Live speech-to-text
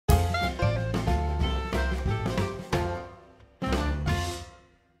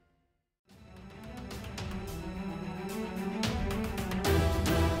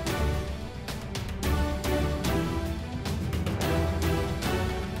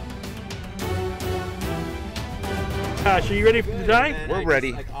gosh, are you ready to die? We're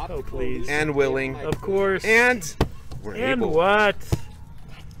ready. Oh, please. And willing. Of course. And we're And able. what?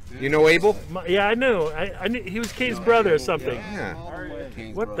 You know Abel? Yeah, I knew. I knew he was Kay's brother or something. Yeah.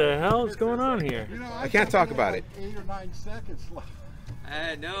 What the hell is going on here? I can't talk about it. 8 or 9 seconds left.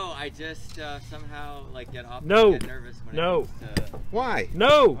 No, I just somehow like get off. No. Get nervous when No. it comes to... Why?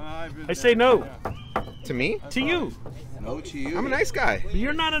 No. I say no. To me? To you. No to you. I'm a nice guy.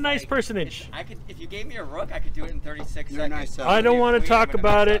 You're not a nice personage. I could, if you gave me a rook, I could do it in 36 You're seconds. nice. I don't want to talk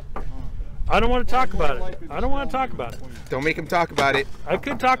about it. I don't want to talk about it. I don't want to talk about it. Don't make him talk about it. I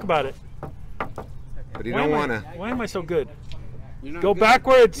could talk about it. But you don't want to. Why am I so good? You're not Go good.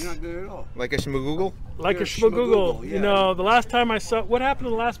 backwards. You're not good at all. Like a schmagoogle? Like You're a schmagoogle. yeah. You know, the last time I saw... What happened to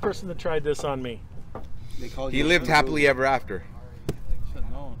the last person that tried this on me? They called He you a lived schmagoogle. happily ever after.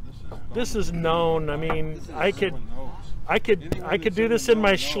 This is known. I mean, I could do this in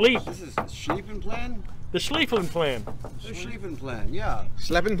my sleep. This is Schlieffen plan? The Schlieffen plan. The Schlieffen plan, yeah.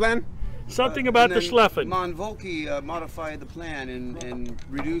 Schleppen plan? Something about the And then Schleffen. Von Volke modified the plan and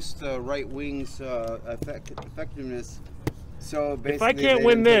reduced the right wing's effectiveness. So basically, If I can't they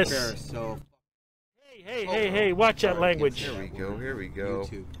win didn't take this- Paris, so Hey, watch that language. Here we go, here we go.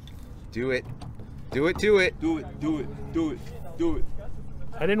 YouTube. Do it. Do it, do it. Do it, do it, do it, do it.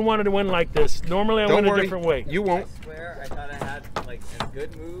 I didn't want it to win like this. Normally I Don't win a worry. different way. You won't. I swear, I thought I had like a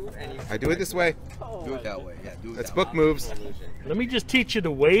good move, and you. I do it this way. Do it that way. Yeah, do it That's that book moves. Let me just teach you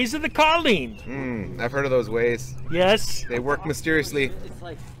the ways of the Carlini. I've heard of those ways. Yes. They work mysteriously. It's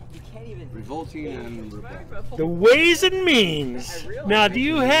like you can't even. way. Revolting and rebel. The ways and means. Now, do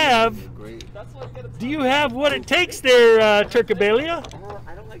you have Great. what it takes there, Turkabelia?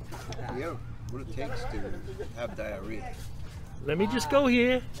 I don't like that. Yeah, what it takes to have diarrhea. Let me just go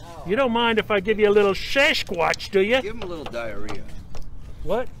here. You don't mind if I give you a little Sasquatch, do you? Give him a little diarrhea.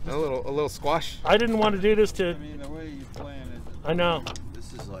 What? A little squash. I didn't want to do this to. I mean, the way you plan it, I know.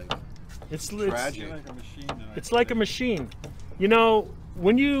 This is like It's tragic. like a machine. Tonight. It's like a machine. You know,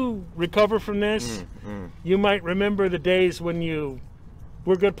 when you recover from this, you might remember the days when you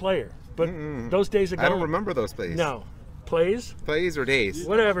were a good player. But those days are gone. I don't remember those plays. No. Plays? Plays or days?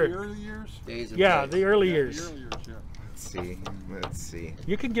 Whatever. The early years? Days of Yeah, play. the early The years. early years, yeah. Let's see.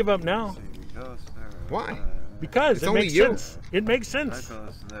 You can give up now Why? because It's it only makes you. sense. It makes sense.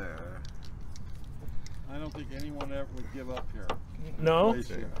 I don't think anyone ever would give up here. No? Place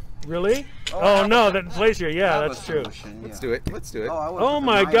here. Really? Oh, no, that plays here. Yeah, Have a that's true. solution, Let's yeah. do it. Let's do it. I would Oh put the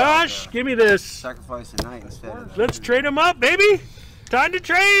my knight out gosh, there. give me this. Sacrifice a knight instead of Let's trade them up, baby. Time to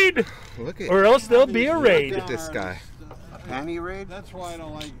trade. Look at Or else there'll be a raid. Look at this guy. a panty raid. That's why I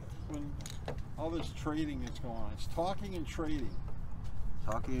don't like when all this trading that's going on. It's talking and trading.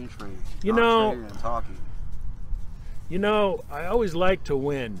 Talking and trading. You Not know- trading and talking. You know, I always like to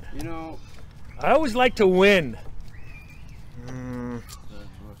win. You know, I always like to win.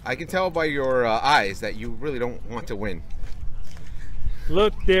 I can tell by your eyes that you really don't want to win.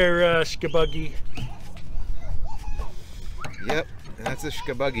 Look there, Skabuggy. Yep, that's a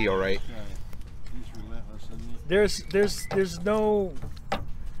shkabuggy, all right. He's relentless, isn't he?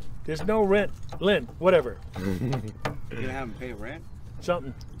 There's no rent, Lynn, whatever, you're gonna have him pay rent.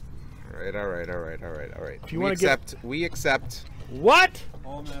 something. All right. If you we wanna give- accept. We accept. What?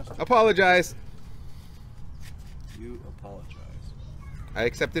 All master. Apologize. You apologize. I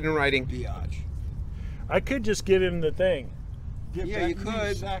accept it in writing. Biatch. I could just give him the thing. Give Yeah, back you me,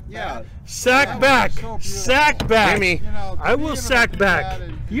 could. sack Yeah. back. Sack That back, was so beautiful. sack back. Gimme. You know, I will even sack if you back. had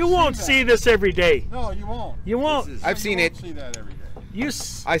it, You see won't that. see this every day. No, you won't. You won't. This is I've seen You it. won't see that every day. You.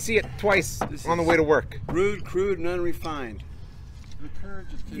 I see it twice This on the is- way to work. Rude, crude, and unrefined. The courage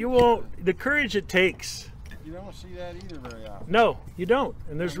it takes. You won't. The courage it takes. You don't see that either very often. No, you don't.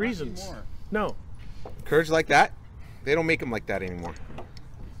 And there's Not reasons. anymore. No. Courage like that, they don't make them like that anymore.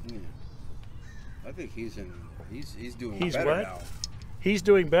 Yeah. I think he's doing He's better what? now. He's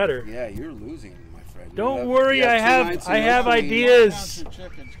doing better. Yeah, you're losing, my friend. Don't worry, I have two nights I in a have row. ideas. Count your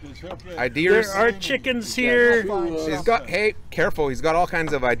chickens, 'cause he'll get- Ideas. There are chickens Yeah, here. he'll find He's something. got. Hey, careful. He's got all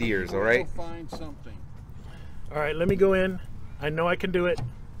kinds of ideas. All right. He'll find something. All right, let me go in. I know I can do it.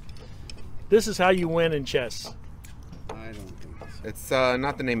 This is how you win in chess. I don't think so. It's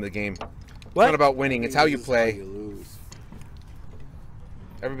not the name of the game. It's What? not about winning. It's how you This is play. you lose.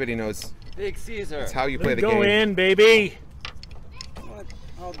 Everybody knows. Big Cesar. It's how you Let play me the go game. in, baby. What?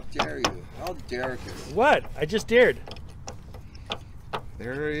 How dare you? How dare you? What? I just dared.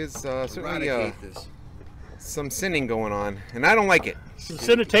 There is certainly Eradicate this. some sinning going on, and I don't like it. Some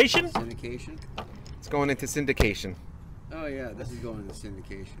sanitation? Syndication? It's going into syndication. Oh yeah, this is going into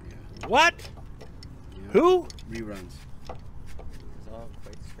syndication, yeah. What? Yeah. Who? Reruns. It's all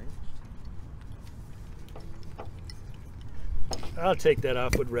quite strange. I'll take that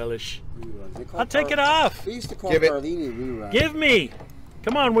off with relish. Reruns. They call I'll take it Car- off. They used to call Give it. Carlini reruns. Give me.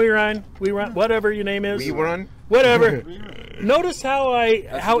 Come on, we run, whatever your name is. We run. Whatever. Notice how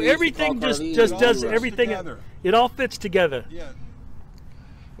That's how what we used to everything call just Carlini. just It all does runs everything. together. It all fits together. Yeah,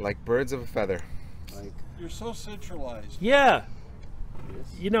 Like birds of a feather. Like, you're so centralized. Yeah. this,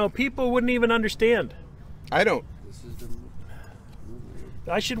 You know, people wouldn't even understand. I don't. this is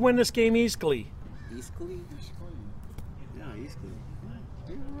the I should win this game easily. Eastcley. Yeah, Eastcley.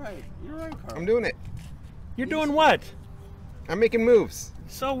 You're right. You're right, Carl. I'm doing it. You're doing what? I'm making moves.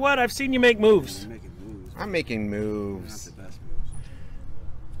 So what? I've seen you make moves. You're making moves. I'm making You're not moves. the best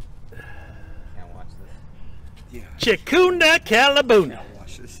moves. Can't watch this. Yeah. Chakunda Calabuna. I'll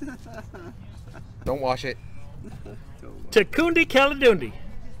watch this. Don't wash it. Takundi Caladundi.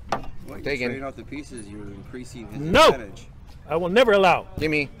 Well, you're taking- trading off the pieces. You're increasing his No. percentage. I will never allow.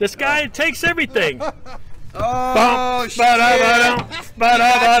 Gimme. This guy takes everything. Oh, shit! Ba-da-ba-dum,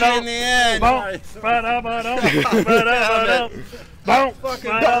 ba-da-ba-dum, In the end. bum, ba-da-ba-dum, ba-da-ba-dum, bum,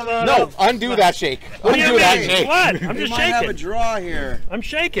 ba-da-ba-dum. No, undo that shake. What do you Undo that mean? shake. What? I'm We just might have a shaking. draw here. I'm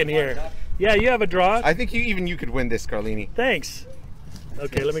shaking here. Yeah, you have a draw. I think you could win this, Carlini. Thanks.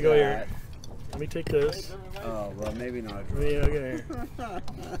 Okay, let me go here. Let me take this. Oh, well, maybe not a draw. Let me go here.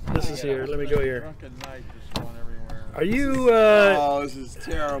 This is here. Let me go here. Drunken night just going everywhere. Are you? Oh, this is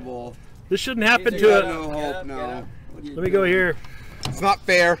terrible. This shouldn't happen You to got it. no hope now. Let me go here. It's not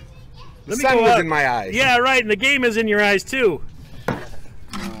fair. The Let me sun go was up. in my eyes. Yeah, right. And the game is in your eyes too.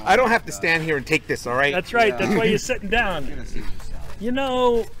 I don't have to stand here and take this, all right? That's right. Yeah. That's why you're sitting down. Gonna see yourself. You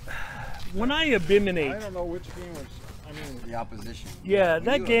know, when I I eliminate, don't know which game was. I mean, The opposition. yeah, When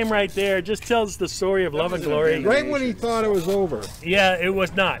that you game right there just tells the story of love and was an glory. abandonment. right when he thought it was over. Yeah, it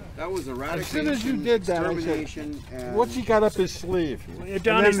was not. That was eradication. As soon as you did that, I said, extermination, and What's he got up his sleeve?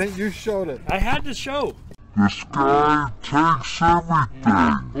 Johnny, And then you showed it. I had to show. This guy takes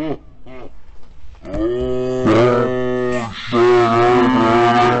everything.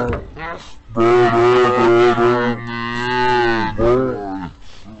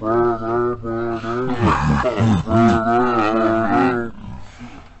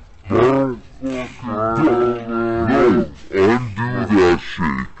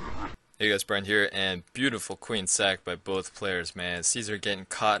 Hey guys, Brian here, and beautiful queen sack by both players, man. Cesar getting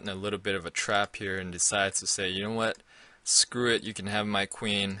caught in a little bit of a trap here and decides to say, you know what, screw it, you can have my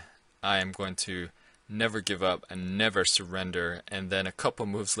queen. I am going to never give up and never surrender. And then a couple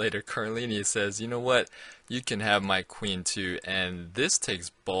moves later, Carlini says, you know what, you can have my queen too. And this takes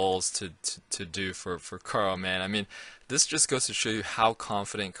balls to do for Carl, man. I mean, this just goes to show you how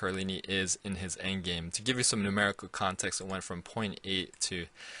confident Carlini is in his endgame. To give you some numerical context, it went from 0.8 to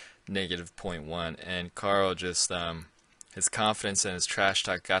negative 0.1, and Carl just his confidence and his trash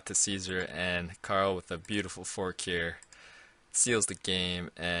talk got to Cesar, and Carl with a beautiful fork here seals the game,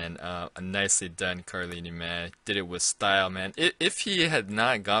 and a nicely done Carlini, man. Did it with style, man. If he had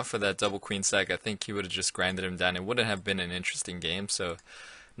not gone for that double queen sack, I think he would have just grinded him down. It wouldn't have been an interesting game. So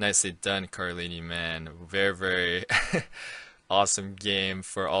nicely done, Carlini, man. Very, very awesome game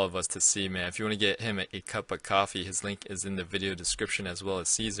for all of us to see, man. If you want to get him a cup of coffee, his link is in the video description as well as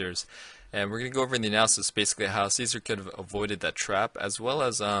Cesar's. And we're going to go over in the analysis basically how Cesar could have avoided that trap, as well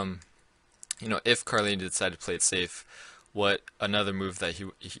as, you know, if Carlini decided to play it safe, what another move that he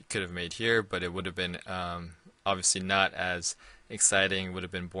could have made here, but it would have been obviously not as exciting, would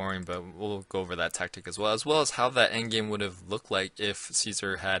have been boring, but we'll go over that tactic as well as how that endgame would have looked like if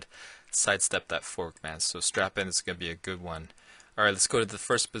Cesar had sidestepped that fork, man. So strap in, it's going to be a good one. Alright, let's go to the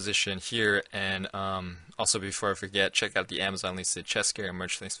first position here, and also before I forget, check out the Amazon links to the chest gear and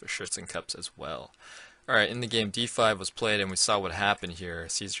merch links for shirts and cups as well. Alright, in the game D5 was played, and we saw what happened here.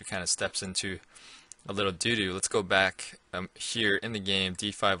 Cesar kind of steps into a little doo-doo. Let's go back here in the game.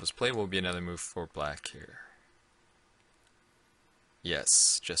 D5 was played, will be another move for black here.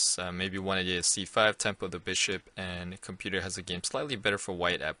 Yes, just maybe one idea is C5, tempo the bishop, and computer has a game slightly better for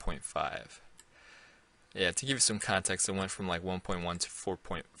white at 0.5. Yeah, to give you some context, it went from like 1.1 to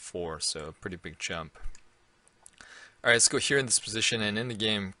 4.4, so a pretty big jump. Alright, let's go here in this position, and in the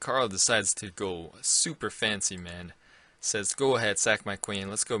game, Carl decides to go super fancy, man. Says, go ahead, sack my queen,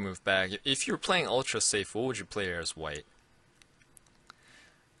 let's go move back. If you were playing ultra safe, what would you play as white?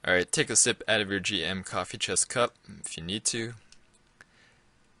 Alright, take a sip out of your GM coffee chest cup, if you need to.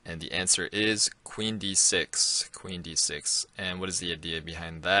 And the answer is Queen D6. Queen D6. And what is the idea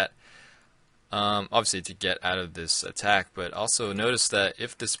behind that? Obviously to get out of this attack, but also notice that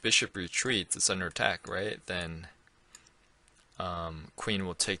if this bishop retreats, it's under attack, right? Then queen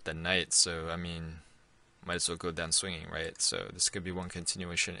will take the knight, so I mean, might as well go down swinging, right? So this could be one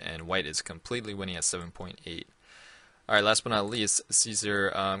continuation, and white is completely winning at 7.8. Alright, last but not least,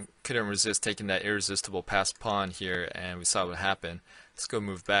 Cesar couldn't resist taking that irresistible passed pawn here, and we saw what happened. Let's go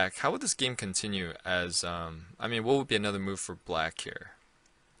move back. How would this game continue as, I mean, what would be another move for black here?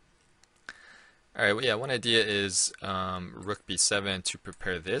 Alright, well, yeah, one idea is rook b7 to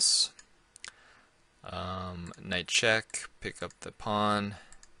prepare this. Knight check, pick up the pawn,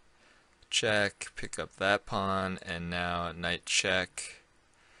 check, pick up that pawn, and now knight check.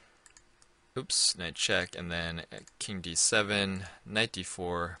 Oops, knight check, and then king d7, knight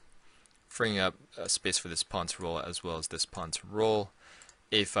d4, freeing up space for this pawn to roll as well as this pawn to roll.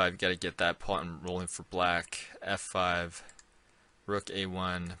 a5, got to get that pawn rolling for black. f5, rook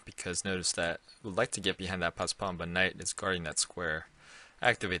a1, because notice that we'd like to get behind that passed pawn, but knight is guarding that square.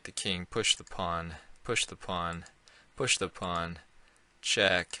 Activate the king, push the pawn, push the pawn, push the pawn,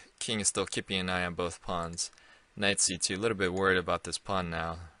 check. King is still keeping an eye on both pawns. Knight c2, a little bit worried about this pawn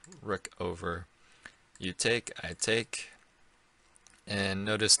now. Rook over. You take, I take. And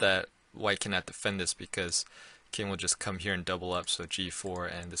notice that white cannot defend this because king will just come here and double up, so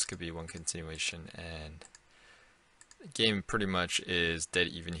g4, and this could be one continuation. And the game pretty much is dead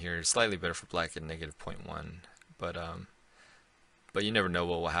even here. Slightly better for black at -0.1. But you never know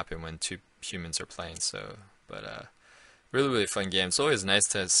what will happen when two humans are playing, so really fun game. It's always nice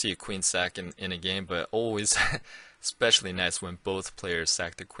to see a queen sack in a game, but always especially nice when both players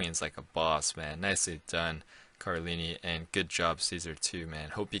sack the queens like a boss, man. Nicely done, Carlini, and good job, Cesar, too, man.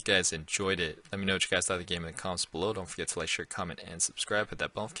 Hope you guys enjoyed it. Let me know what you guys thought of the game in the comments below. Don't forget to like, share, comment, and subscribe. Hit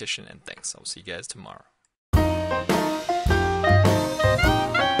that bell notification, and thanks. I will see you guys tomorrow.